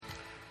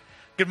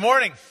Good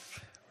morning.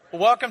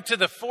 Welcome to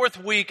the fourth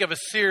week of a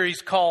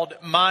series called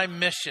My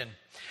Mission.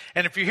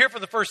 And if you're here for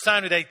the first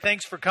time today,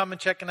 thanks for coming,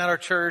 checking out our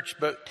church.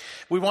 But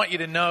we want you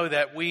to know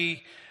that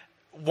we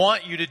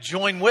want you to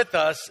join with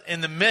us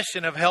in the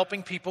mission of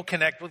helping people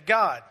connect with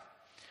God.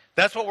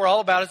 That's what we're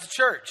all about as a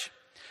church.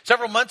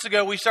 Several months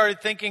ago, we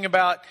started thinking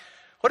about,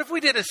 what if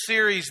we did a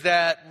series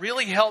that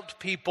really helped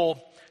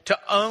people to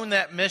own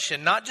that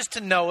mission, not just to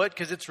know it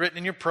because it's written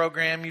in your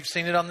program, you've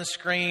seen it on the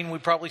screen, we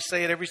probably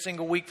say it every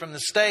single week from the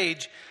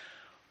stage,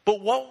 but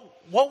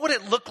what would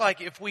it look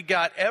like if we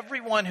got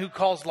everyone who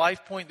calls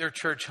Life Point their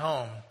church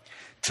home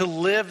to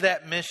live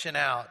that mission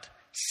out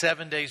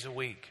 7 days a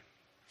week?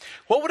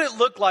 What would it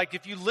look like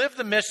if you lived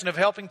the mission of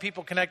helping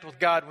people connect with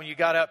God when you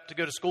got up to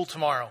go to school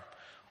tomorrow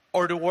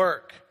or to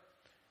work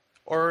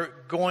or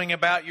going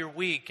about your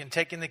week and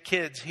taking the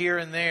kids here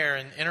and there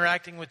and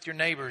interacting with your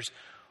neighbors?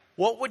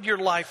 What would your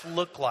life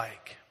look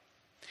like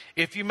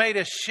if you made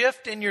a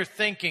shift in your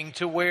thinking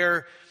to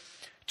where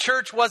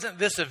church wasn't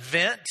this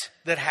event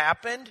that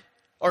happened,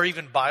 or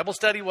even Bible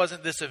study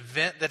wasn't this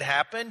event that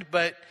happened,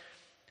 but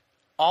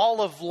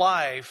all of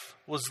life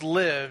was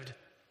lived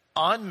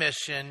on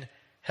mission,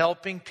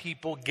 helping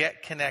people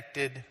get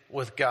connected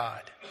with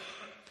God?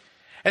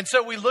 And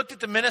so we looked at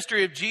the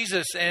ministry of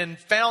Jesus and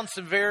found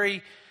some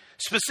very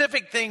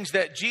specific things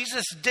that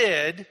Jesus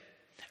did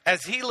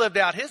as he lived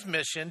out his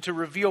mission to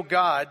reveal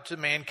God to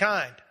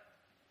mankind.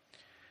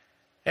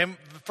 And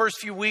the first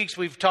few weeks,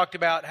 we've talked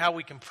about how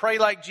we can pray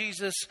like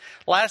Jesus.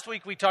 Last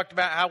week, we talked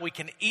about how we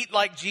can eat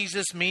like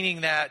Jesus,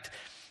 meaning that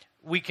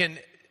we can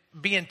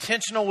be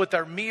intentional with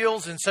our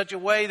meals in such a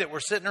way that we're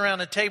sitting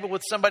around a table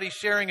with somebody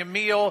sharing a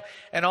meal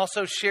and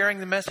also sharing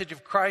the message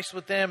of Christ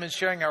with them and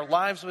sharing our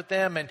lives with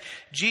them. And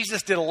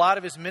Jesus did a lot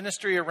of his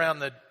ministry around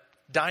the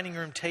dining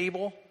room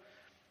table,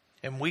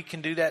 and we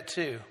can do that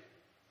too.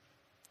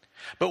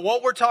 But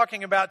what we're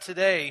talking about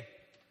today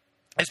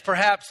is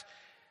perhaps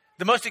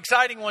the most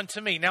exciting one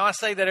to me. Now, I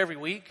say that every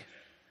week.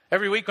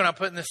 Every week when I'm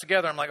putting this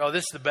together, I'm like, oh,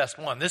 this is the best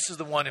one. This is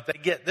the one. If they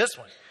get this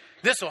one,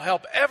 this will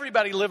help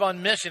everybody live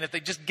on mission if they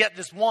just get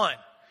this one.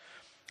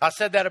 I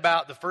said that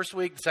about the first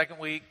week, the second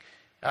week,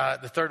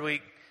 the third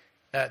week,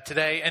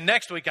 today. And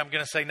next week, I'm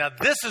going to say, now,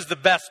 this is the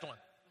best one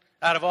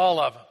out of all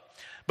of them.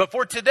 But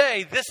for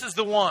today, this is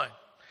the one.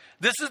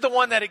 This is the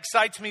one that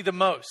excites me the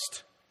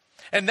most.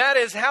 And that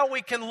is how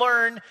we can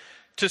learn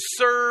to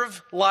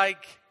serve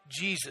like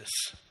Jesus.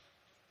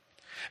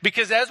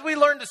 Because as we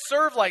learn to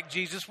serve like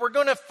Jesus, we're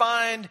going to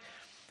find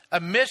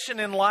a mission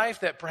in life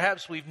that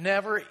perhaps we've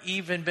never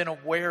even been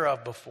aware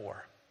of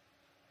before.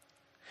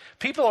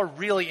 People are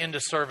really into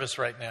service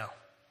right now.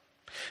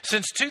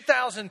 Since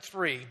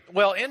 2003,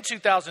 in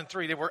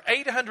 2003, there were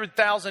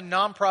 800,000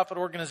 nonprofit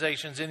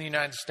organizations in the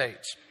United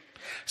States.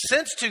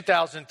 Since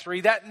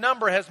 2003, that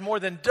number has more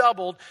than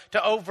doubled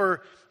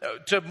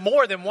to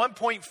more than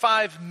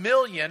 1.5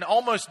 million,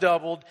 almost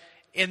doubled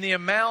in the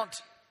amount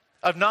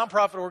of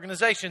nonprofit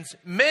organizations,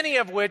 many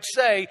of which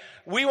say,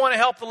 we want to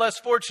help the less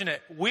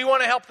fortunate. We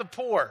want to help the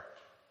poor.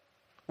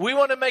 We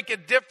want to make a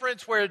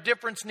difference where a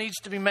difference needs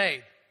to be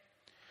made.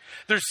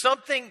 There's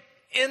something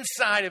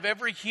inside of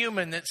every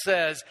human that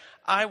says,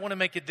 I want to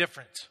make a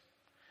difference.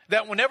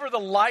 That whenever the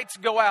lights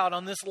go out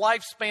on this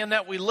lifespan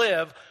that we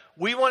live,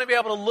 we want to be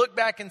able to look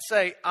back and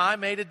say, I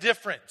made a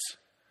difference.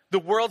 The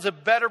world's a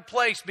better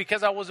place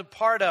because I was a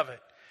part of it.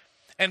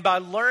 And by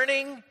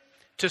learning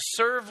to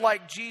serve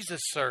like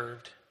Jesus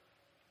served,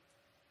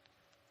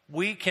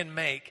 we can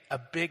make a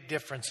big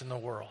difference in the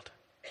world.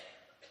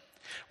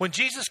 When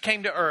Jesus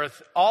came to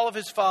earth, all of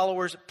his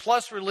followers,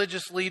 plus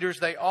religious leaders,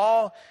 they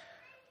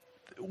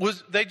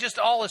just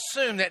all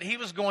assumed that he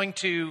was going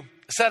to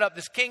set up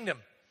this kingdom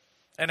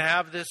and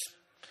have this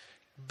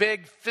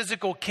big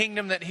physical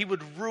kingdom that he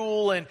would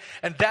rule, and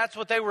that's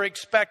what they were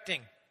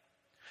expecting.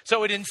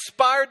 So it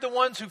inspired the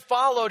ones who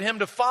followed him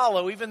to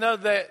follow, even though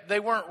they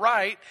weren't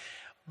right.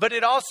 But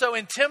it also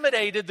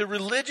intimidated the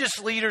religious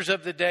leaders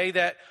of the day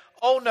that,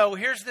 oh no,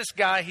 here's this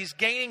guy, he's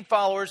gaining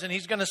followers and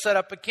he's going to set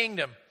up a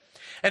kingdom.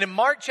 And in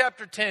Mark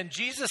chapter 10,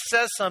 Jesus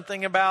says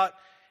something about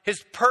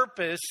his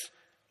purpose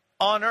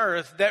on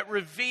earth that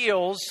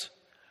reveals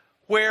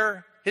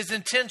where his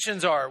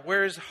intentions are,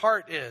 where his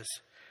heart is.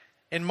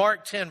 In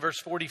Mark 10, verse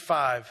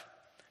 45,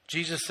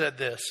 Jesus said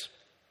this,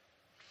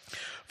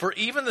 "For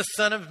even the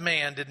Son of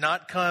Man did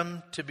not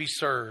come to be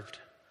served,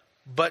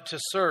 but to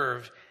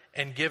serve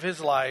and give his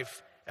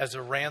life as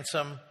a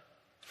ransom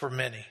for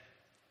many."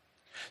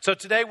 So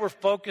today we're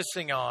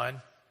focusing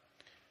on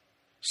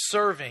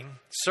serving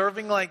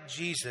like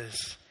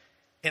Jesus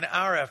in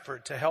our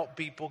effort to help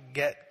people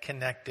get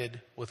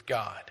connected with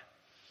God.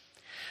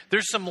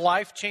 There's some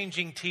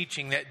life-changing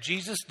teaching that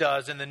Jesus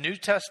does in the New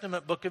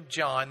Testament book of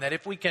John that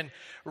if we can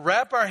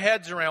wrap our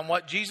heads around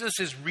what Jesus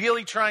is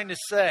really trying to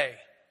say,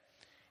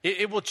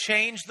 it will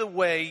change the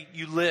way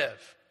you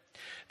live.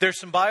 There's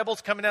some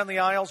Bibles coming down the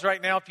aisles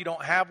right now. If you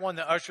don't have one,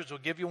 the ushers will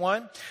give you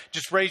one.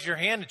 Just raise your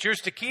hand. It's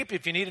yours to keep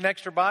if you need an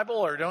extra Bible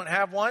or don't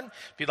have one.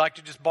 If you'd like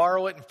to just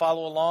borrow it and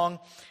follow along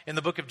in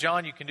the book of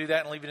John, you can do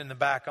that and leave it in the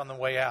back on the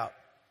way out.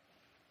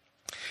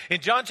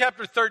 In John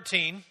chapter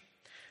 13,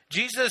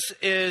 Jesus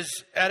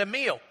is at a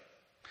meal.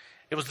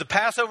 It was the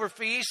Passover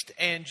feast,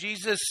 and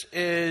Jesus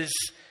is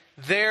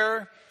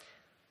there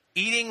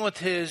eating with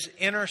his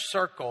inner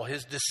circle,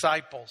 his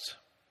disciples.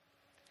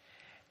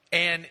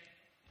 And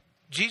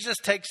Jesus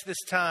takes this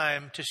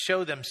time to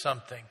show them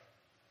something.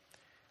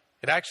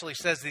 It actually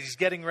says that he's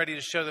getting ready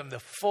to show them the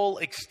full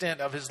extent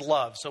of his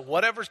love. So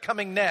whatever's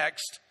coming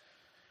next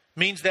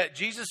means that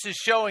Jesus is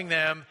showing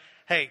them,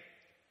 hey,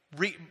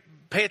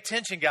 pay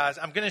attention, guys.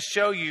 I'm going to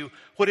show you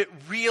what it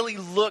really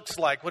looks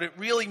like, what it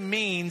really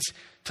means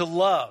to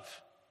love.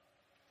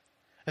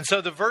 And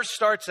so the verse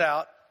starts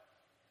out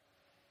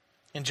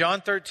in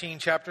John 13,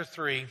 chapter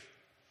 3,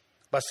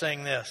 by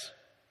saying this.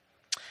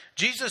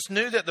 Jesus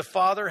knew that the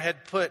Father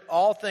had put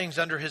all things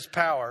under his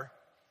power,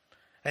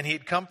 and he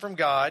had come from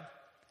God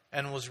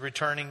and was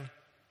returning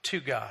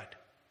to God.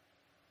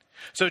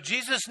 So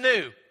Jesus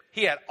knew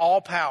he had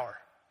all power.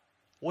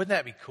 Wouldn't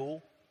that be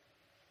cool?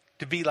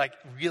 To be like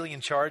really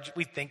in charge.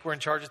 We think we're in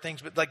charge of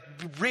things, but like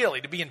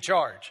really to be in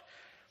charge.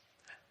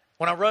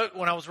 When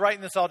I was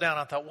writing this all down,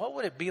 I thought, what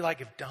would it be like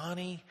if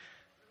Donnie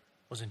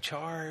was in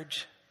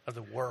charge of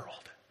the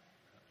world?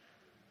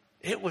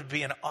 It would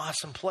be an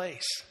awesome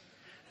place.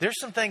 There's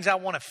some things I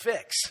want to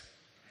fix.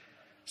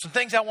 Some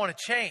things I want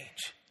to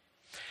change.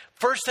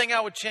 First thing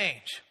I would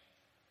change.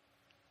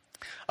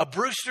 A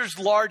Brewster's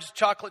large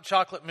chocolate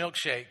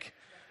milkshake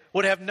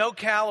would have no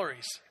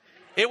calories.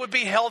 It would be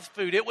health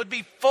food. It would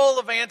be full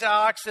of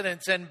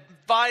antioxidants and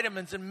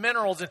vitamins and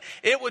minerals. And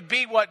it would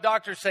be what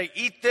doctors say,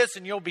 eat this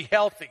and you'll be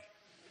healthy.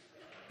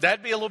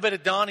 That'd be a little bit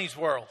of Donnie's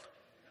world.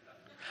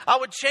 I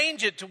would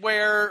change it to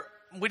where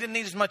we didn't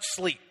need as much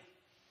sleep.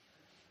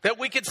 That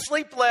we could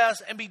sleep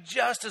less and be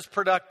just as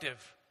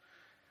productive.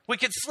 We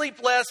could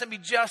sleep less and be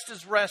just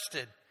as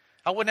rested.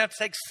 I wouldn't have to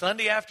take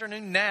Sunday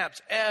afternoon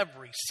naps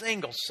every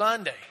single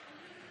Sunday.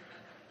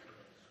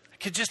 I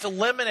could just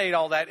eliminate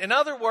all that. In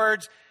other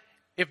words,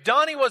 if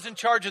Donnie was in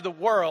charge of the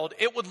world,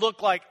 it would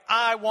look like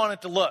I want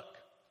it to look.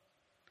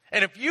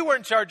 And if you were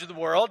in charge of the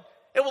world,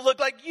 it would look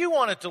like you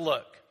want it to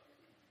look.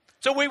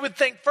 So we would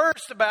think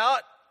first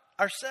about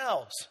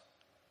ourselves.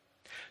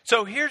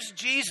 So here's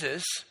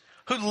Jesus,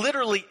 who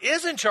literally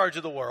is in charge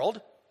of the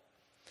world,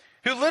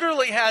 who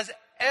literally has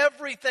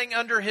everything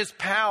under his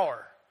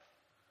power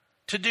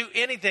to do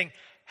anything.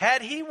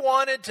 Had he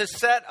wanted to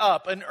set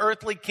up an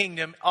earthly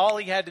kingdom, all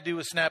he had to do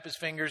was snap his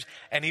fingers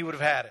and he would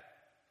have had it.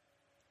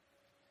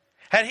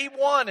 Had he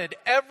wanted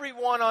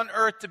everyone on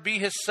earth to be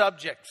his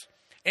subjects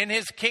in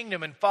his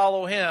kingdom and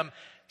follow him,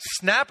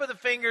 snap of the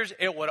fingers,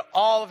 it would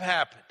all have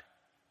happened.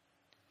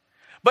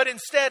 But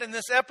instead, in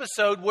this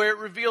episode where it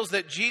reveals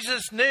that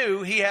Jesus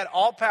knew he had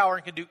all power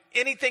and could do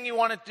anything he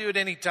wanted to do at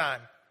any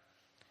time,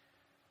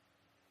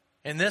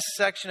 in this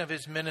section of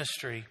his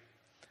ministry,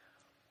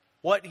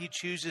 what he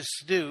chooses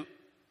to do,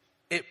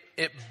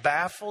 it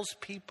baffles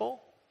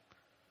people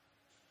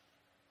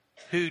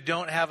who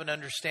don't have an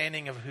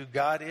understanding of who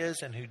God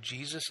is and who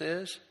Jesus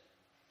is.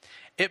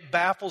 It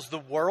baffles the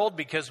world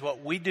because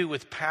what we do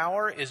with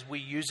power is we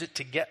use it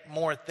to get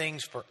more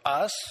things for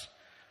us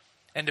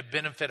and to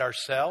benefit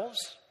ourselves.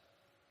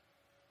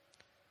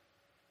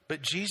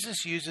 But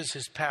Jesus uses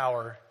his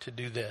power to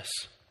do this.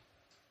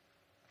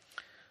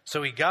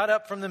 So he got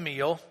up from the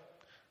meal,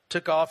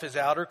 took off his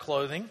outer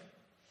clothing,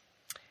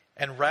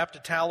 and wrapped a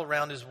towel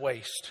around his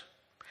waist.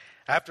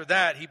 After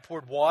that, he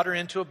poured water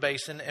into a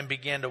basin and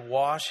began to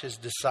wash his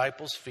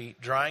disciples'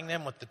 feet, drying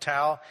them with the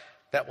towel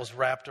that was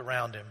wrapped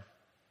around him.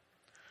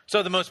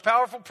 So the most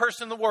powerful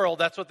person in the world,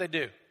 that's what they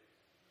do.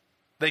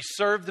 They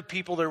serve the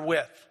people they're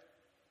with.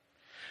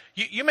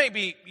 You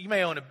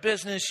may own a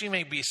business, you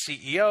may be a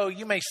CEO,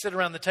 you may sit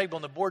around the table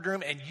in the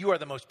boardroom and you are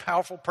the most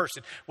powerful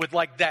person. With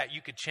like that,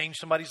 you could change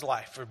somebody's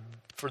life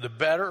for the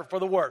better or for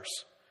the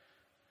worse.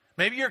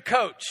 Maybe you're a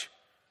coach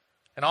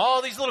and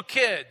all these little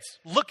kids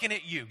looking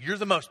at you. You're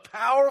the most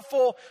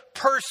powerful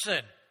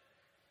person.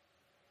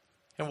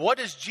 And what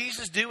does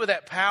Jesus do with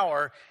that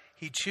power?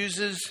 He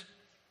chooses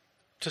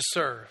to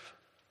serve.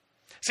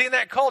 See, in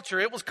that culture,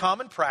 it was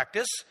common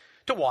practice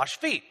to wash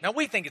feet. Now,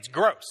 we think it's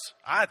gross.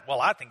 I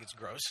think it's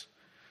gross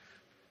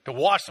to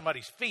wash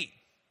somebody's feet.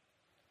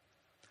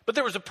 But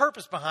there was a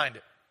purpose behind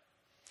it.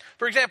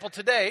 For example,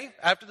 today,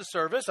 after the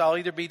service, I'll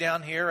either be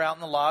down here out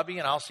in the lobby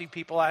and I'll see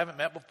people I haven't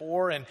met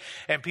before and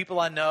people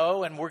I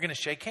know, and we're going to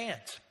shake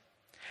hands.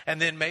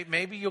 And then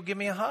maybe you'll give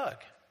me a hug.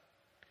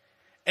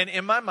 And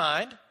in my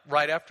mind,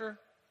 right after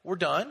we're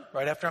done,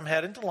 right after I'm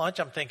heading to lunch,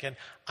 I'm thinking,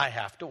 I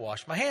have to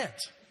wash my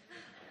hands.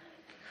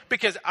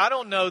 Because I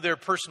don't know their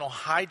personal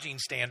hygiene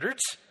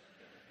standards.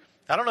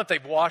 I don't know if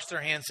they've washed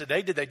their hands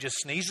today. Did they just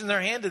sneeze in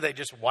their hand? Did they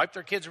just wipe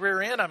their kid's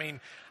rear end?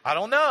 I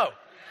don't know.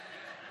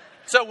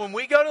 So when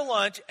we go to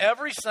lunch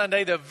every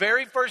Sunday, the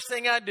very first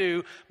thing I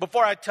do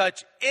before I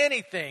touch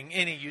anything,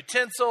 any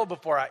utensil,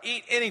 before I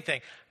eat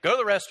anything, go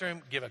to the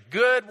restroom, give a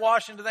good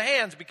wash into the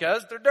hands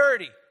because they're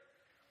dirty.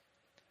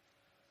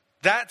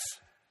 That's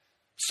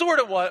sort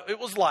of what it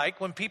was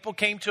like when people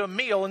came to a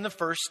meal in the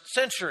first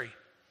century.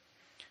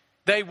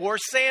 They wore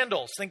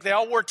sandals. Think they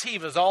all wore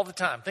Tevas all the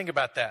time. Think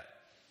about that.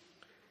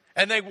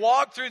 And they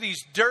walked through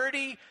these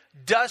dirty,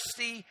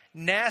 dusty,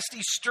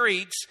 nasty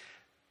streets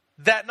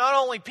that not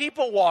only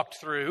people walked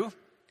through,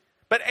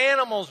 but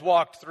animals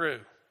walked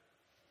through.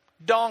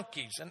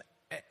 Donkeys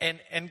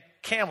and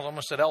camels. I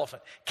almost said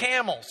elephant.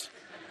 Camels.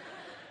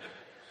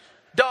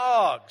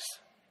 Dogs.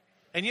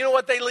 And you know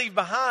what they leave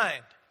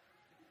behind?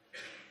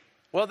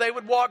 Well, they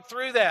would walk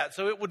through that.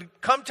 So it would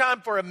come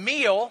time for a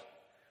meal.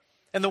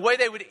 And the way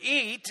they would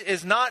eat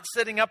is not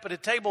sitting up at a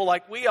table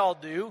like we all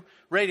do,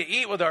 ready to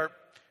eat with our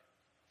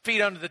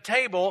feet under the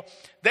table.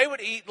 They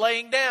would eat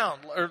laying down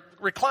or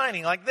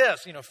reclining like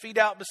this, feet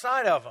out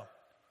beside of them.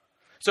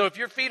 So if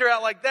your feet are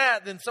out like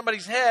that, then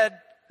somebody's head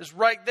is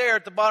right there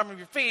at the bottom of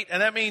your feet.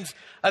 And that means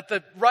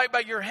right by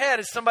your head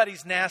is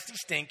somebody's nasty,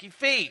 stinky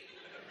feet.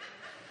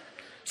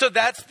 So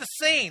that's the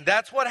scene.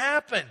 That's what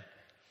happened.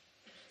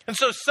 And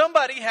so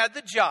somebody had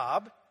the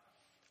job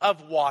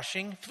of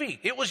washing feet.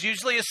 It was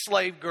usually a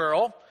slave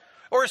girl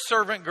or a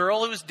servant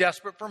girl who was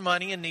desperate for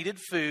money and needed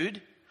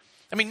food.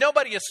 I mean,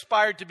 nobody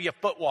aspired to be a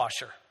foot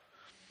washer.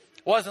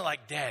 It wasn't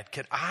like, Dad,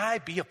 could I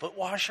be a foot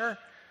washer?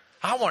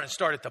 I want to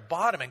start at the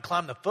bottom and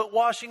climb the foot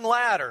washing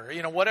ladder,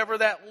 whatever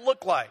that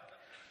looked like.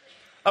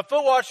 A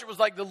foot washer was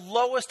like the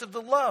lowest of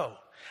the low.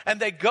 And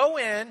they go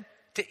in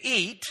to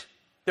eat.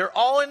 They're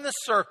all in the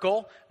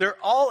circle. They're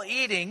all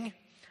eating.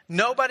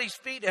 Nobody's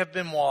feet have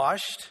been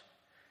washed.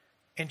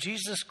 And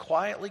Jesus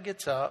quietly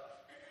gets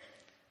up.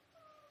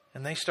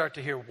 And they start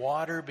to hear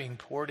water being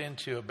poured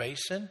into a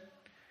basin.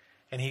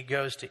 And he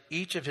goes to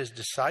each of his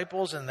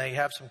disciples. And they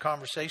have some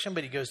conversation.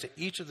 But he goes to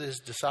each of his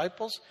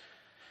disciples.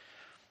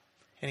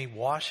 And he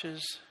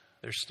washes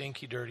their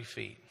stinky, dirty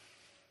feet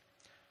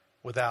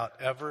without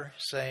ever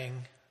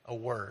saying a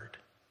word.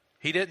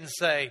 He didn't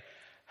say,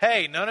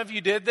 hey, none of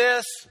you did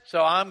this,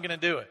 so I'm going to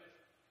do it.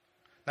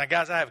 Now,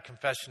 guys, I have a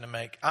confession to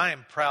make. I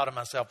am proud of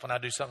myself when I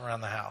do something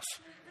around the house.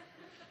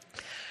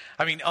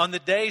 I mean, on the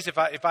days if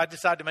I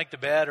decide to make the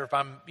bed, or if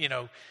I'm,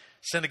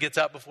 Cinda gets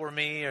up before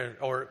me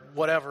or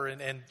whatever,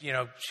 and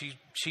she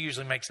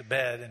usually makes the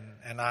bed,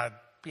 and I,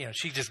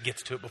 she just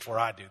gets to it before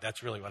I do.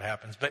 That's really what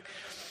happens. But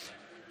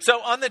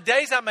so on the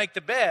days I make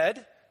the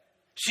bed,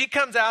 she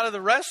comes out of the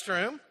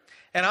restroom,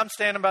 and I'm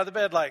standing by the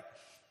bed like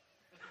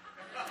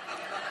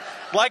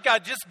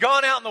I'd just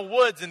gone out in the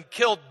woods and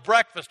killed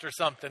breakfast or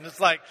something. It's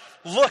like,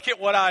 look at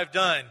what I've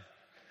done.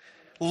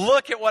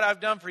 Look at what I've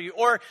done for you.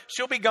 Or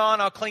she'll be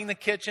gone, I'll clean the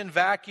kitchen,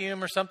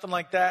 vacuum or something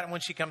like that. And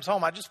when she comes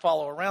home, I just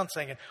follow around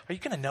saying, are you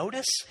going to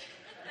notice?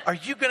 Are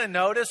you going to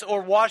notice?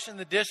 Or washing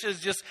the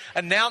dishes, just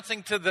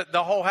announcing to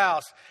the whole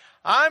house,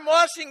 I'm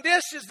washing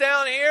dishes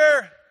down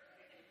here.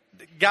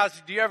 Guys,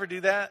 do you ever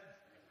do that?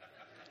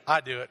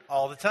 I do it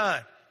all the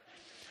time.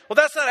 Well,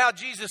 that's not how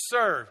Jesus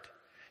served.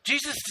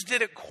 Jesus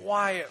did it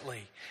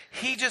quietly.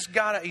 He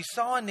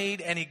saw a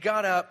need and he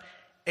got up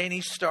and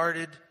he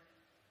started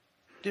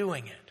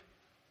doing it.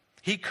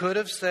 He could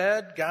have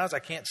said, guys, I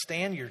can't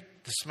stand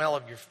the smell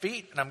of your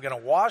feet and I'm going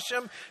to wash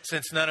them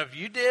since none of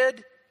you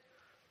did.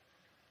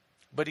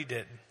 But he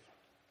didn't.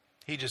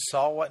 He just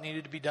saw what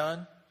needed to be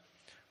done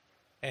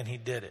and he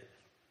did it.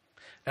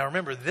 Now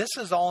remember, this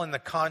is all in the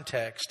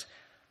context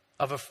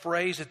of a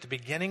phrase at the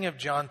beginning of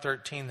John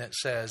 13 that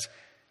says,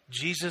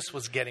 Jesus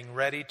was getting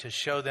ready to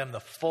show them the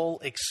full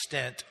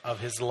extent of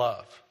his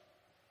love.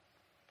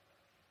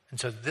 And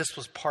so this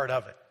was part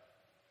of it.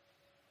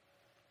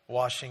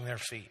 Washing their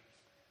feet.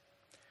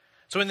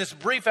 So in this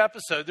brief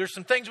episode, there's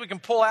some things we can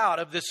pull out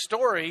of this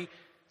story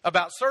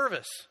about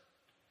service.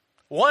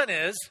 One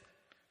is,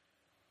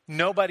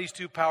 nobody's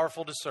too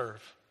powerful to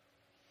serve.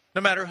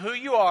 No matter who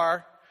you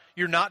are,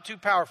 you're not too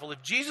powerful.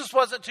 If Jesus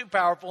wasn't too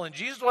powerful and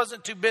Jesus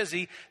wasn't too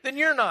busy, then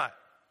you're not.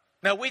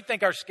 Now, we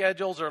think our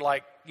schedules are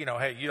like,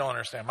 hey, you don't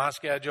understand my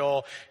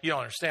schedule. You don't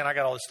understand. I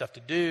got all this stuff to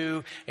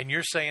do. And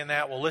you're saying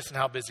that. Well, listen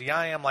how busy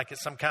I am. Like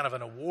it's some kind of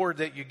an award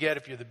that you get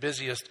if you're the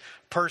busiest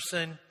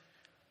person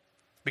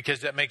because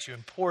that makes you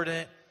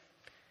important.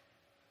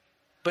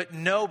 But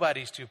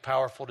nobody's too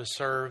powerful to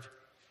serve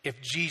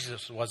if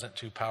Jesus wasn't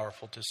too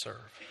powerful to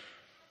serve.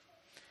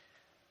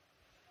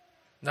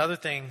 Another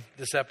thing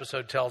this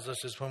episode tells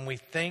us is when we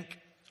think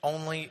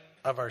only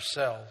of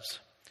ourselves,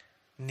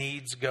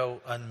 needs go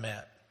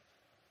unmet.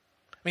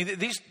 I mean,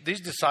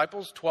 these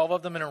disciples, 12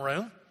 of them in a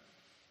room,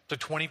 the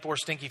 24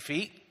 stinky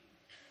feet,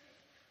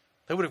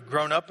 they would have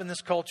grown up in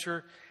this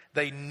culture.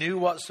 They knew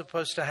what was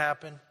supposed to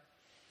happen.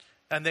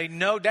 And they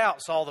no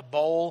doubt saw the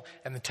bowl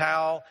and the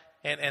towel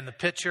and the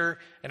pitcher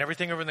and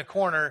everything over in the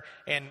corner.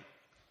 And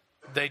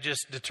they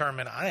just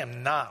determined, I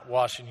am not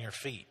washing your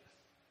feet.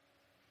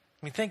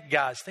 I mean, think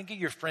of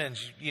your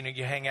friends, you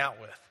hang out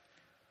with.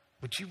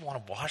 Would you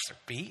want to wash their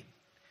feet?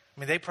 I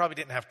mean, they probably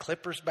didn't have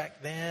clippers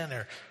back then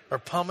or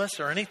pumice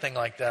or anything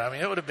like that. I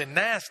mean, it would have been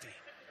nasty.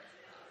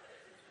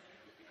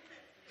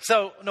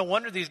 So no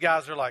wonder these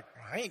guys are like,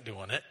 I ain't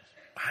doing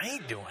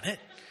it.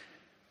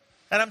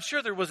 And I'm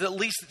sure there was at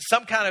least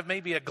some kind of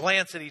maybe a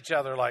glance at each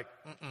other like,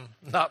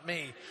 not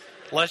me.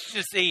 Let's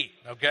just eat,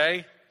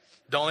 okay?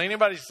 Don't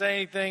anybody say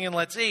anything and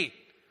let's eat.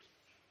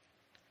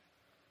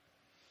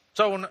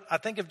 So when I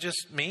think of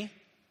just me,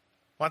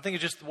 when I think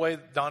of just the way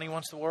Donnie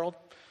wants the world,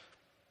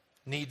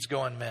 needs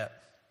go unmet.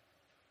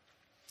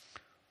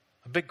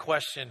 A big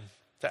question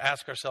to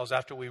ask ourselves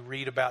after we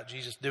read about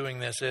Jesus doing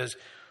this is,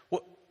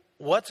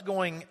 what's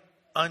going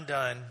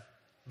undone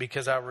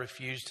because I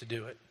refuse to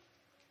do it?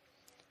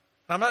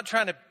 And I'm not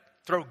trying to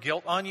throw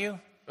guilt on you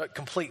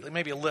completely,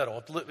 maybe a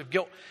little. If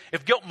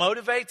guilt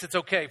motivates, it's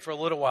okay for a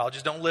little while.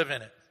 Just don't live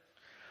in it.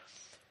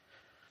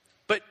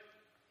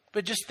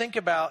 But just think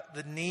about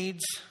the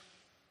needs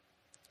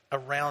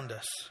around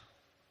us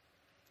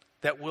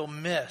that we'll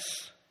miss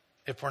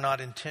if we're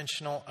not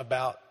intentional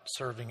about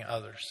serving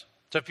others.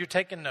 So if you're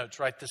taking notes,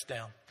 write this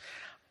down.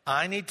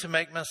 I need to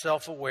make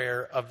myself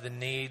aware of the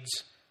needs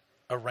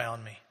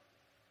around me.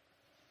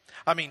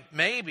 I mean,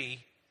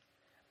 maybe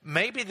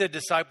the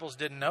disciples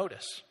didn't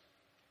notice.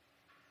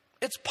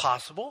 It's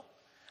possible.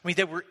 I mean,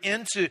 they were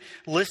into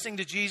listening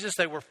to Jesus.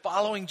 They were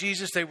following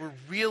Jesus. They were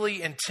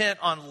really intent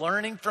on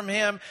learning from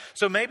him.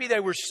 So maybe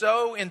they were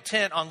so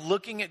intent on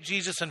looking at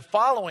Jesus and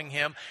following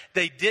him,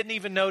 they didn't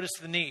even notice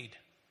the need.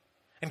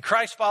 And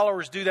Christ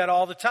followers do that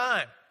all the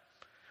time.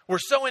 We're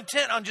so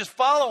intent on just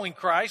following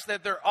Christ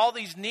that there are all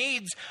these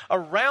needs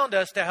around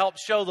us to help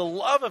show the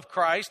love of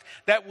Christ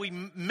that we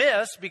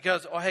miss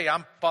because, oh, hey,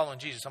 I'm following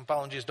Jesus. I'm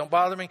following Jesus. Don't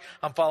bother me.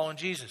 I'm following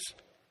Jesus.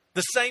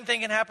 The same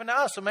thing can happen to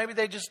us. So maybe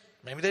they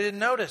didn't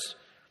notice.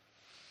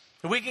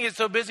 We can get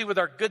so busy with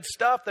our good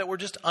stuff that we're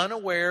just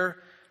unaware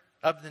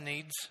of the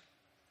needs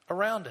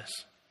around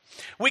us.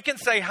 We can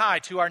say hi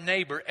to our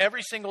neighbor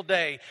every single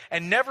day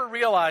and never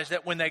realize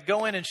that when they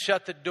go in and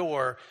shut the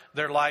door,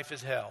 their life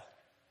is hell.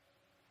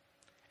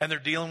 And they're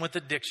dealing with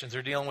addictions.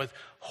 They're dealing with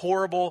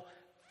horrible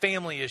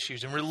family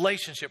issues and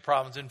relationship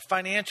problems and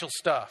financial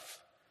stuff.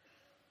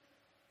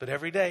 But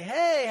every day,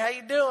 hey, how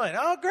you doing?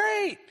 Oh,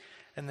 great.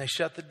 And they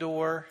shut the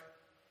door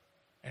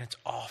and it's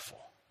awful.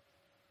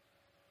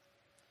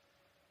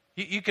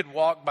 You could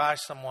walk by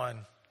someone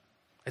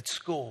at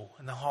school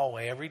in the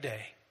hallway every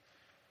day.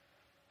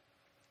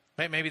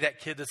 Maybe that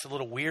kid that's a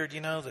little weird,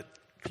 that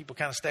people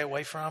kind of stay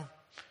away from.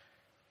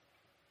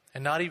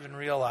 And not even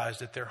realize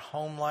that their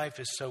home life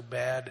is so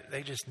bad,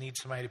 they just need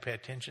somebody to pay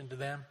attention to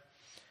them.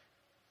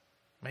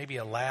 Maybe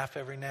a laugh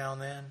every now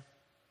and then.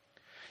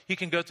 You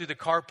can go through the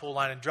carpool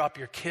line and drop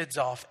your kids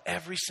off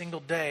every single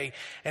day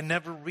and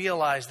never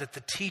realize that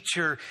the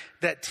teacher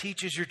that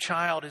teaches your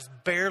child is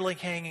barely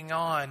hanging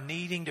on,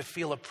 needing to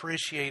feel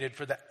appreciated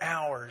for the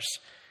hours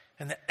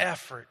and the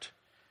effort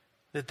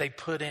that they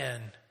put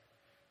in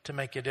to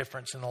make a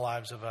difference in the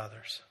lives of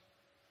others.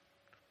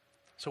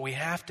 So we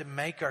have to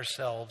make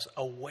ourselves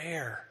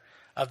aware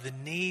of the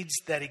needs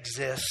that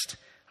exist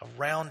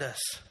around us.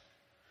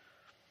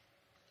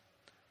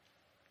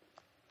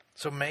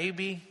 So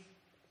maybe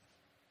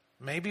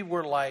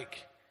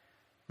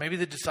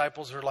the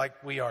disciples are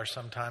like we are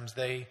sometimes.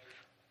 They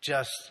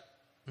just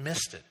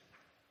missed it.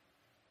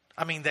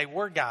 I mean, they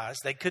were guys.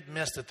 They could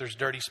miss that there's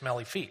dirty,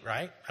 smelly feet,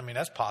 right? I mean,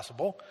 that's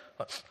possible.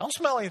 I don't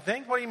smell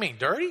anything. What do you mean,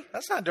 dirty?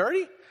 That's not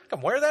dirty. I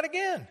can wear that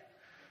again.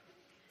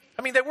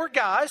 I mean, they were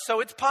guys,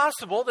 so it's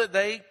possible that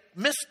they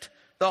missed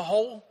the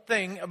whole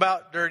thing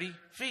about dirty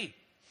feet.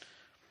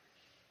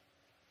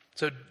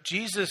 So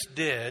Jesus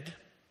did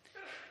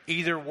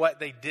either what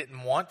they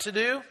didn't want to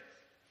do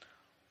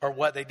or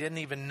what they didn't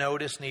even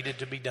notice needed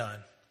to be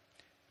done.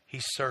 He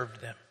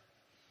served them.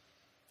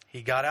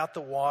 He got out the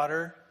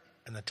water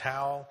and the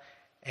towel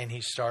and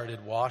he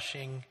started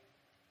washing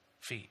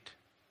feet.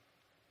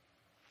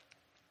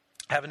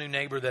 I have a new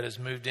neighbor that has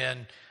moved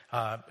in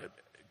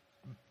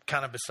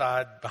kind of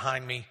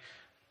behind me,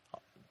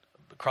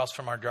 across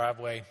from our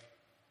driveway.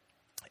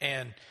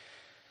 And,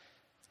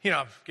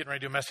 I'm getting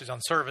ready to do a message on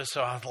service.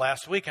 So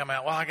last week I'm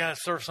out, I got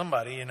to serve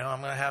somebody, I'm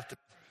going to have to.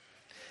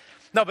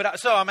 No,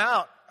 so I'm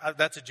out.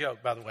 That's a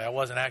joke, by the way. I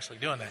wasn't actually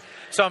doing that.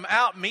 So I'm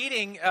out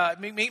meeting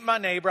my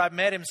neighbor. I've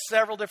met him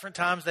several different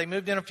times. They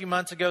moved in a few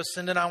months ago.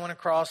 Cindy and I went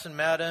across and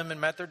met him and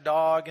met their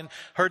dog and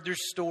heard their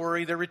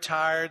story. They're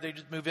retired. They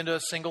just moved into a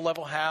single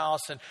level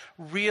house and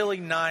really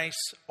nice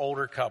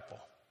older couple.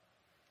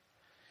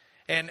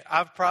 And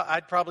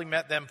I'd probably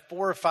met them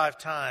 4 or 5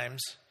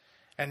 times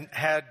and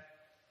had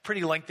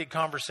pretty lengthy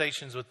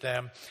conversations with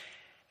them.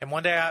 And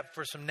one day,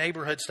 for some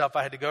neighborhood stuff,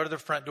 I had to go to the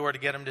front door to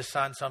get him to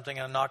sign something.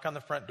 And I knock on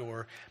the front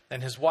door.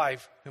 And his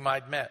wife, whom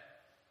I'd met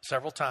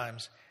several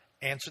times,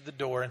 answered the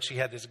door. And she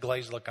had this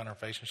glazed look on her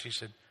face. And she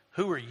said,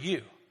 "Who are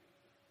you?"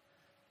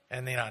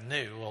 And then I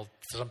knew,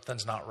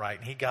 something's not right.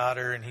 And he got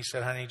her and he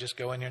said, "Honey, just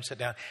go in here and sit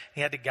down." He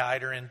had to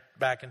guide her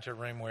back into a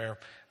room where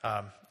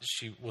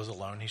she was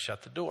alone. He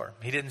shut the door.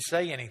 He didn't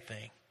say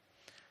anything.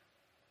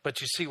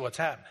 But you see what's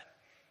happening.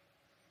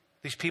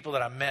 These people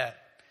that I met,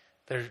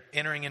 they're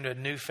entering into a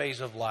new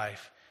phase of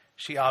life.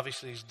 She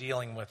obviously is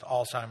dealing with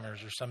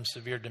Alzheimer's or some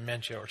severe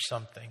dementia or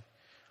something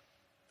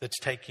that's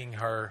taking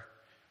her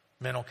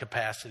mental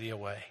capacity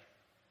away.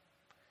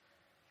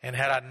 And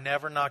had I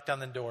never knocked on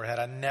the door, had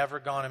I never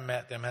gone and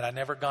met them, had I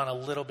never gone a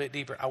little bit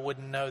deeper, I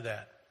wouldn't know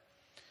that.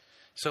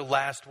 So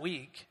last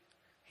week,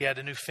 he had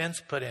a new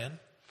fence put in,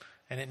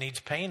 and it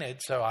needs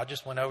painted. So I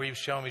just went over. He was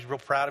showing me, he's real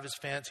proud of his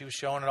fence. He was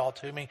showing it all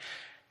to me.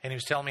 And he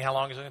was telling me how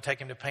long it was going to take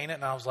him to paint it.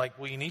 And I was like,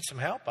 well, you need some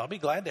help? I'll be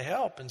glad to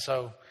help. And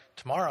so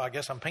tomorrow I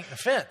guess I'm painting a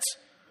fence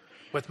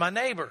with my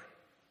neighbor.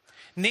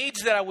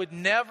 Needs that I would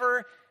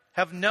never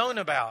have known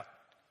about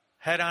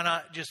had I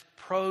not just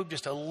probed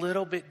just a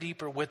little bit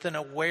deeper with an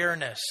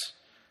awareness.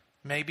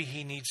 Maybe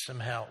he needs some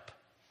help.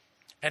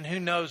 And who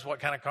knows what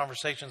kind of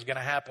conversation is going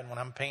to happen when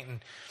I'm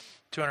painting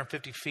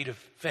 250 feet of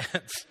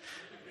fence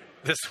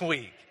this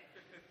week.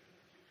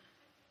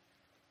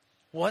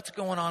 What's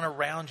going on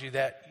around you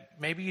that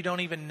maybe you don't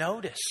even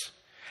notice?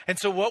 And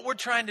so what we're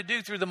trying to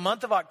do through the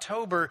month of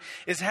October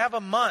is have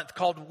a month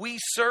called We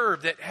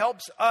Serve that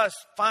helps us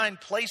find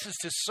places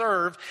to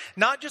serve,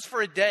 not just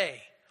for a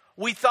day.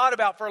 We thought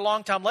about for a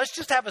long time, let's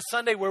just have a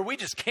Sunday where we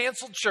just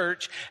cancel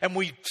church and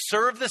we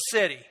serve the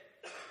city.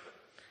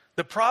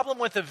 The problem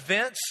with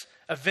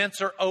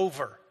events are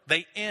over.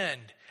 They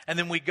end. And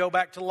then we go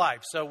back to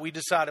life. So we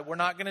decided we're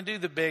not going to do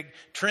the big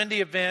trendy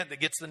event that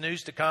gets the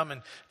news to come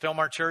and film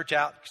our church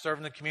out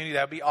serving the community.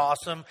 That would be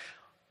awesome.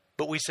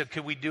 But we said,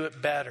 could we do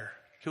it better?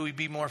 Could we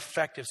be more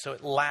effective so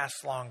it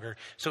lasts longer?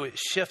 So it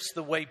shifts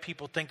the way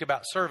people think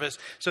about service.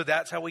 So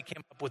that's how we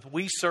came up with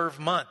We Serve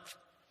Month.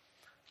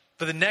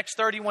 For the next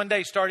 31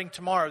 days, starting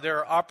tomorrow, there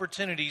are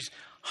opportunities,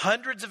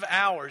 hundreds of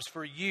hours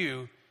for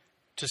you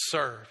to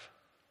serve.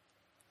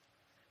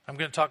 I'm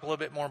going to talk a little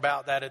bit more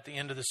about that at the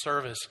end of the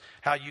service,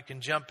 how you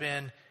can jump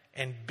in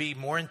and be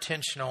more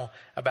intentional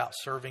about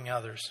serving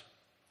others.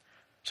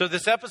 So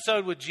this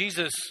episode with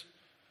Jesus,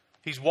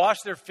 he's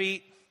washed their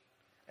feet,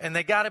 and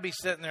they got to be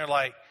sitting there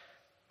like,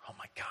 oh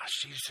my gosh,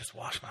 Jesus just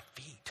washed my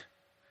feet.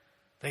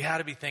 They got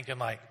to be thinking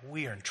like,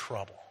 we are in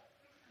trouble.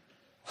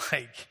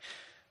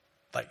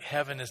 Like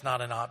heaven is not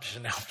an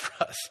option now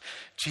for us.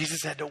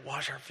 Jesus had to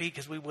wash our feet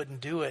because we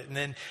wouldn't do it. And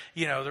then,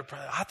 they're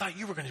probably, I thought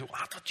you were going to do it.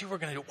 I thought you were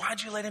going to do it.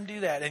 Why'd you let him do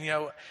that? And,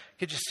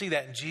 could you see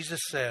that? And Jesus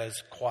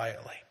says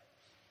quietly,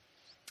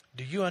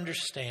 do you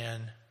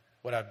understand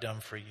what I've done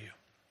for you?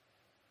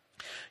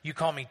 You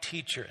call me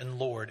teacher and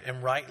Lord,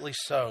 and rightly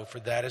so, for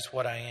that is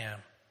what I am.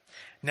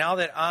 Now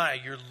that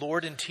I, your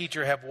Lord and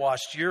teacher, have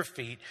washed your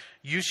feet,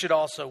 you should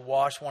also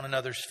wash one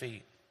another's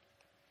feet.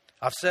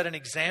 I've set an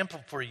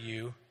example for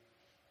you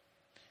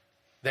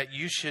that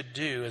you should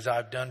do as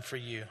I've done for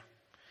you.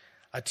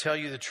 I tell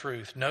you the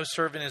truth. No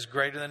servant is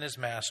greater than his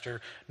master,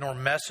 nor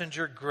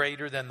messenger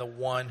greater than the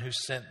one who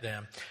sent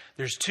them.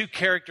 There's two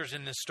characters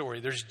in this story.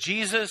 There's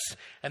Jesus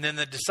and then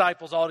the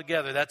disciples all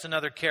together. That's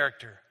another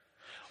character.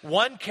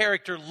 One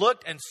character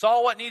looked and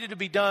saw what needed to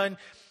be done,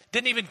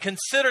 didn't even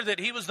consider that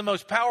he was the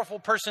most powerful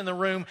person in the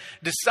room,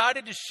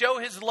 decided to show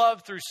his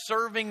love through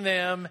serving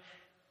them,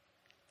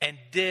 and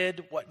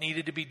did what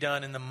needed to be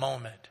done in the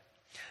moment.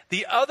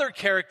 The other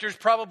characters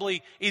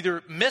probably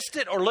either missed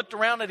it or looked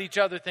around at each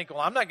other thinking,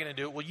 well, I'm not going to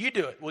do it. Well, you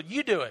do it. Well,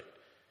 you do it.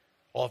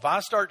 Well, if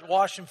I start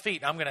washing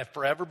feet, I'm going to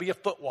forever be a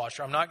foot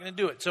washer. I'm not going to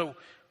do it. So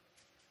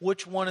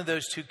which one of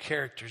those two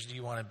characters do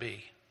you want to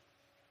be?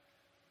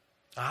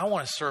 I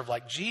want to serve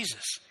like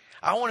Jesus.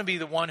 I want to be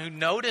the one who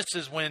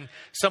notices when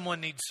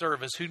someone needs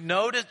service, who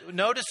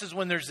notices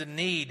when there's a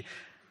need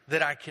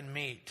that I can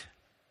meet.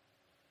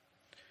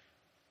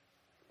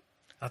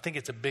 I think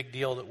it's a big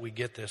deal that we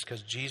get this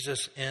because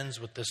Jesus ends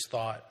with this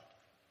thought.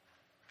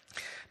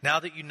 Now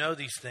that you know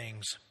these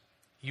things,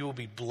 you will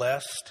be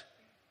blessed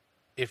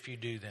if you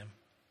do them.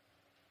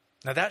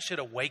 Now that should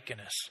awaken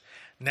us.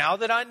 Now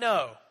that I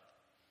know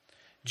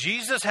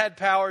Jesus had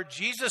power,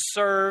 Jesus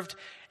served,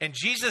 and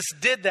Jesus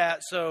did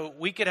that so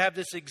we could have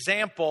this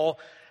example.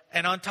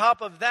 And on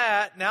top of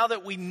that, now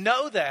that we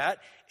know that,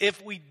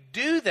 if we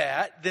do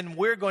that, then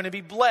we're going to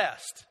be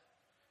blessed.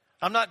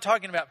 I'm not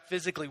talking about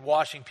physically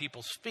washing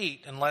people's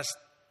feet unless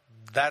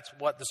that's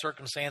what the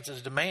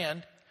circumstances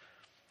demand.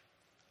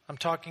 I'm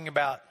talking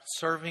about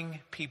serving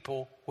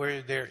people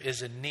where there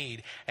is a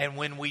need. And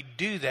when we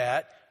do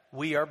that,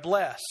 we are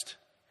blessed.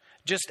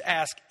 Just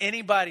ask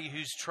anybody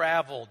who's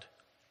traveled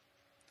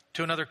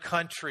to another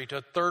country, to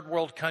a third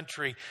world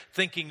country,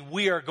 thinking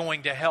we are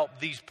going to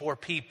help these poor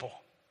people.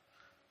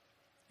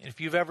 And if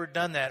you've ever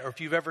done that, or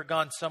if you've ever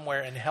gone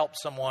somewhere and helped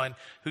someone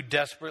who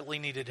desperately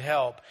needed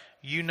help,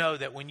 you know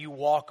that when you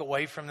walk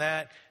away from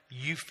that,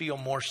 you feel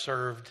more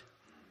served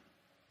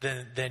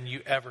than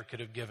you ever could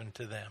have given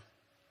to them.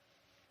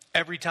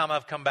 Every time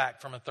I've come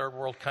back from a third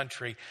world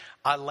country,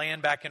 I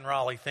land back in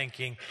Raleigh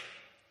thinking,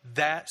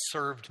 that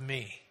served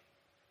me.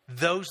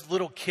 Those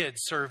little kids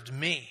served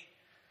me.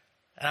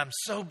 And I'm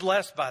so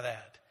blessed by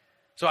that.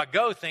 So I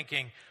go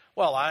thinking,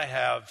 well, I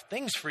have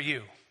things for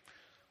you.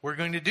 We're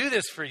going to do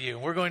this for you.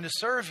 We're going to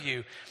serve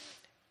you.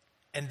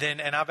 And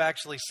I've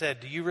actually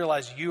said, do you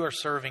realize you are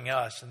serving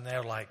us? And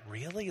they're like,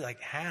 really? Like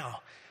how?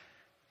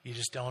 You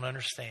just don't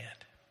understand.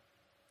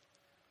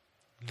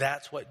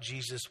 That's what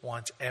Jesus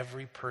wants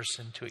every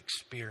person to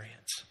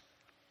experience.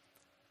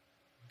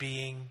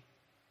 Being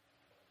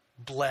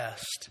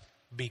blessed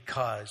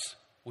because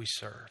we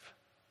serve.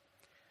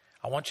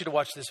 I want you to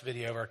watch this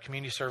video of our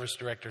community service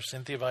director,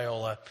 Cynthia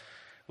Viola.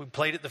 We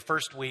played it the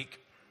first week.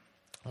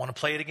 I want to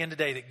play it again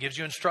today that gives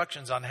you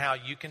instructions on how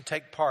you can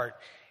take part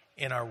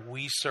in our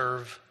We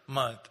Serve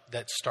month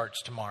that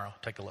starts tomorrow.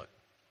 Take a look.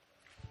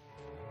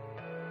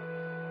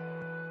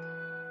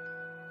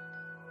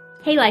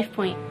 Hey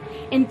LifePoint,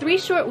 in 3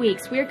 short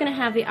weeks, we are going to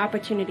have the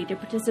opportunity to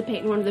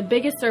participate in one of the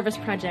biggest service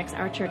projects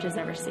our church has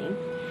ever seen.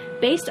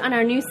 Based on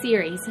our new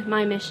series,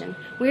 My Mission,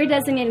 we are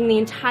designating the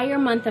entire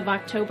month of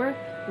October,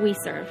 We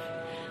Serve.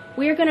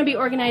 We are going to be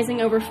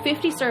organizing over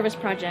 50 service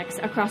projects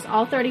across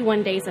all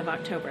 31 days of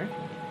October.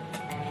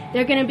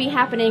 They're going to be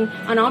happening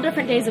on all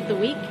different days of the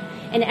week,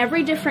 in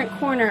every different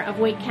corner of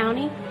Wake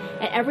County,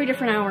 at every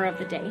different hour of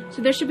the day.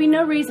 So there should be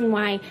no reason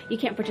why you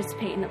can't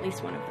participate in at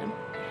least one of them.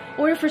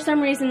 Or if for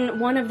some reason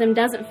one of them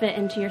doesn't fit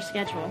into your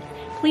schedule,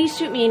 please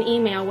shoot me an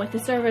email with the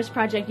service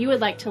project you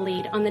would like to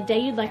lead on the day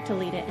you'd like to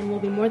lead it, and we'll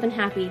be more than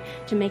happy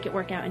to make it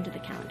work out into the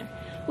calendar.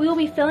 We will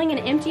be filling an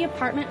empty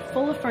apartment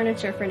full of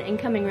furniture for an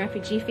incoming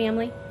refugee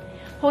family,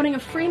 holding a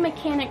free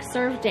mechanic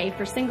serve day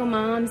for single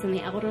moms and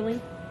the elderly.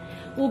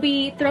 We'll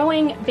be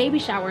throwing baby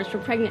showers for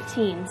pregnant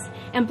teens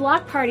and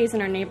block parties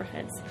in our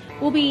neighborhoods.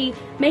 We'll be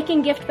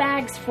making gift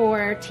bags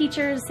for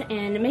teachers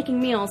and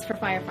making meals for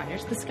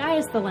firefighters. The sky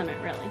is the limit,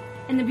 really.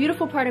 And the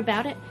beautiful part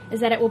about it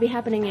is that it will be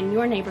happening in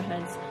your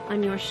neighborhoods,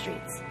 on your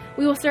streets.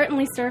 We will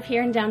certainly serve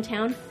here in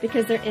downtown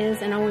because there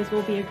is and always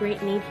will be a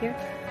great need here.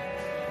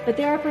 But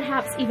there are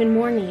perhaps even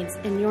more needs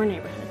in your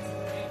neighborhoods.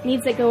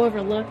 Needs that go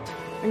overlooked,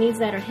 or needs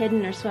that are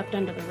hidden or swept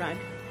under the rug.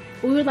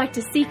 We would like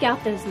to seek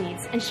out those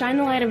needs and shine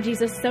the light of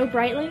Jesus so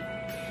brightly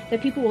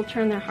that people will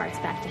turn their hearts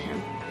back to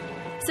Him.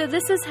 So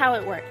this is how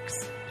it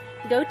works.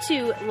 Go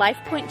to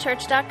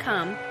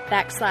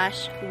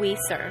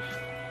lifepointchurch.com/weserve.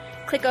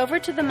 Click over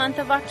to the month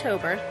of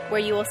October, where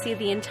you will see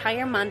the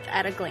entire month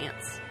at a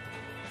glance.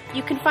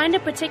 You can find a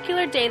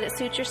particular day that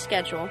suits your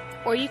schedule,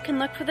 or you can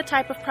look for the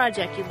type of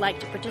project you'd like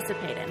to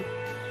participate in.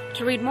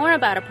 To read more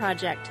about a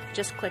project,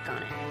 just click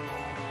on it.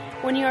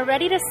 When you are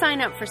ready to sign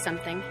up for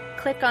something,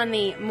 click on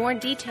the More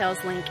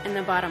Details link in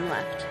the bottom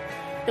left.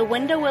 The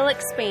window will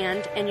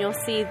expand and you'll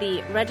see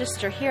the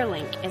Register Here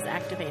link is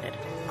activated.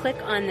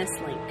 Click on this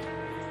link.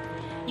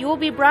 You will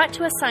be brought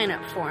to a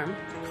sign-up form.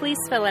 Please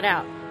fill it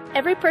out.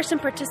 Every person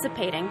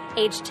participating,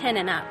 age 10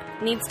 and up,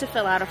 needs to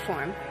fill out a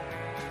form.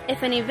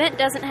 If an event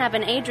doesn't have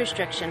an age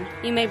restriction,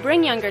 you may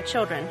bring younger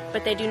children,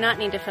 but they do not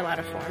need to fill out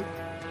a form.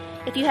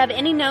 If you have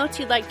any notes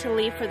you'd like to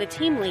leave for the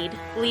team lead,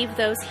 leave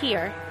those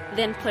here,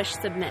 then push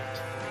Submit.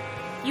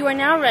 You are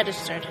now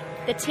registered.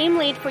 The team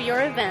lead for your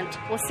event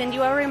will send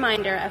you a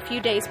reminder a few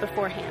days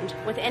beforehand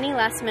with any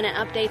last-minute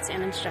updates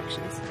and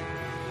instructions.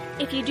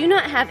 If you do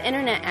not have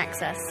internet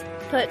access,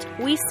 put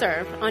We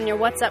Serve on your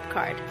WhatsApp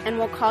card and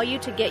we'll call you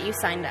to get you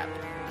signed up.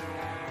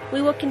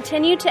 We will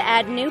continue to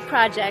add new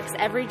projects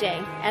every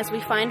day as we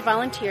find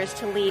volunteers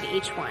to lead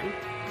each one.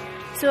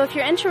 So if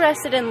you're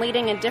interested in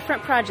leading a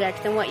different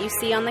project than what you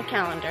see on the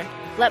calendar,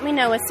 let me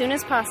know as soon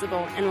as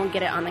possible and we'll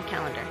get it on the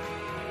calendar.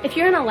 If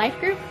you're in a life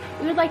group,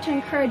 we would like to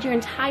encourage your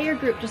entire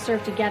group to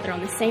serve together on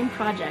the same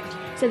project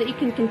so that you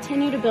can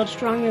continue to build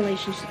strong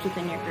relationships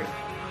within your group.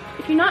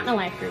 If you're not in a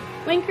life group,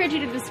 we encourage you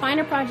to just find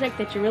a project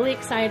that you're really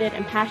excited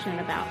and passionate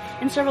about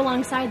and serve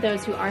alongside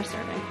those who are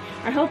serving.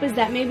 Our hope is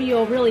that maybe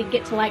you'll really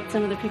get to like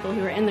some of the people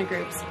who are in the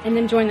groups and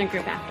then join the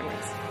group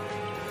afterwards.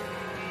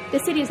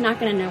 This city is not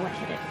going to know what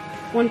hit it.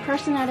 One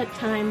person at a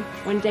time,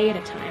 one day at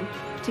a time.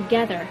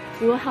 Together,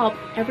 we will help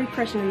every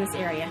person in this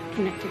area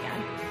connect to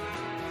God.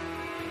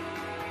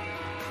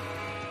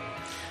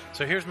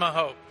 So here's my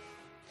hope,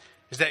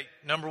 is that,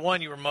 number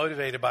one, you were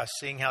motivated by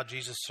seeing how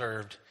Jesus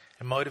served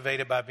and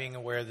motivated by being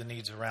aware of the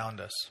needs around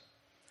us.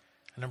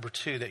 And number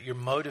two, that you're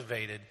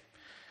motivated.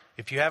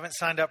 If you haven't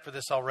signed up for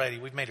this already,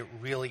 we've made it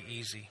really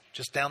easy.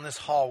 Just down this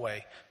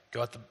hallway,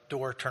 go out the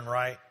door, turn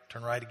right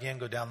again,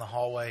 go down the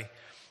hallway.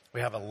 We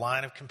have a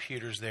line of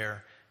computers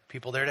there,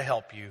 people there to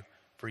help you,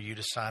 for you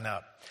to sign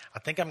up. I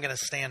think I'm going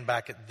to stand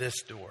back at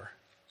this door,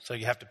 so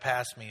you have to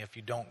pass me if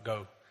you don't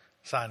go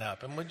sign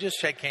up. And we'll just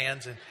shake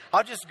hands, and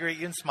I'll just greet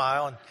you and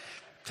smile and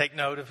take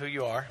note of who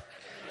you are.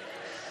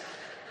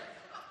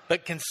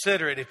 But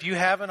consider it. If you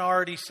haven't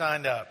already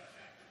signed up,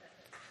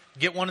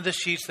 get one of the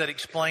sheets that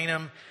explain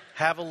them,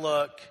 have a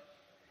look,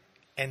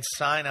 and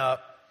sign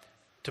up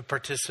to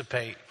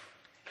participate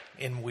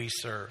in We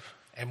Serve.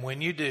 And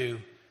when you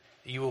do,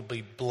 you will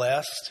be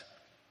blessed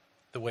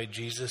the way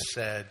Jesus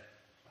said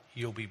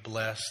you'll be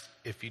blessed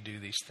if you do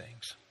these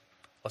things.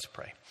 Let's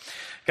pray.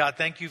 God,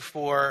 thank you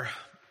for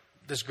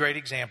this great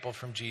example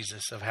from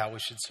Jesus of how we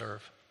should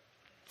serve.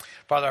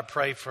 Father, I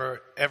pray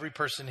for every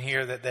person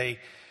here that they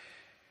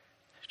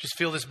just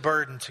feel this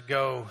burden to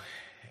go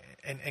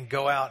and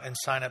go out and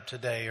sign up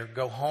today, or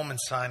go home and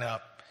sign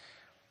up,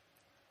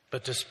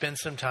 but to spend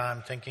some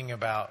time thinking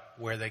about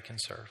where they can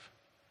serve.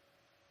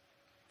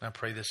 And I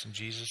pray this in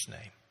Jesus'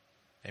 name.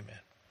 Amen.